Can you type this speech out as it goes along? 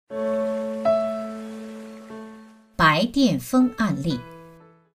白癜风案例。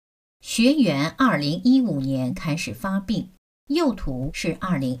学员2015年开始发病，右图是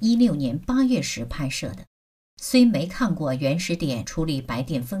2016年8月时拍摄的。虽没看过原始点处理白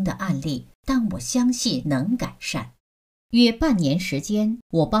癜风的案例，但我相信能改善。约半年时间，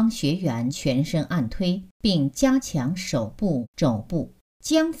我帮学员全身按推，并加强手部、肘部，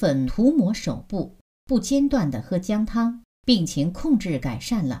姜粉涂抹手部，不间断地喝姜汤，病情控制改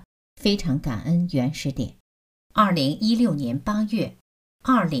善了，非常感恩原始点。2016年8月、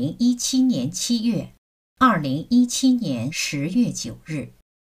2017年7月、2017年10月9日，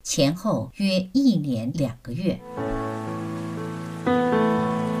前后约1年2个月。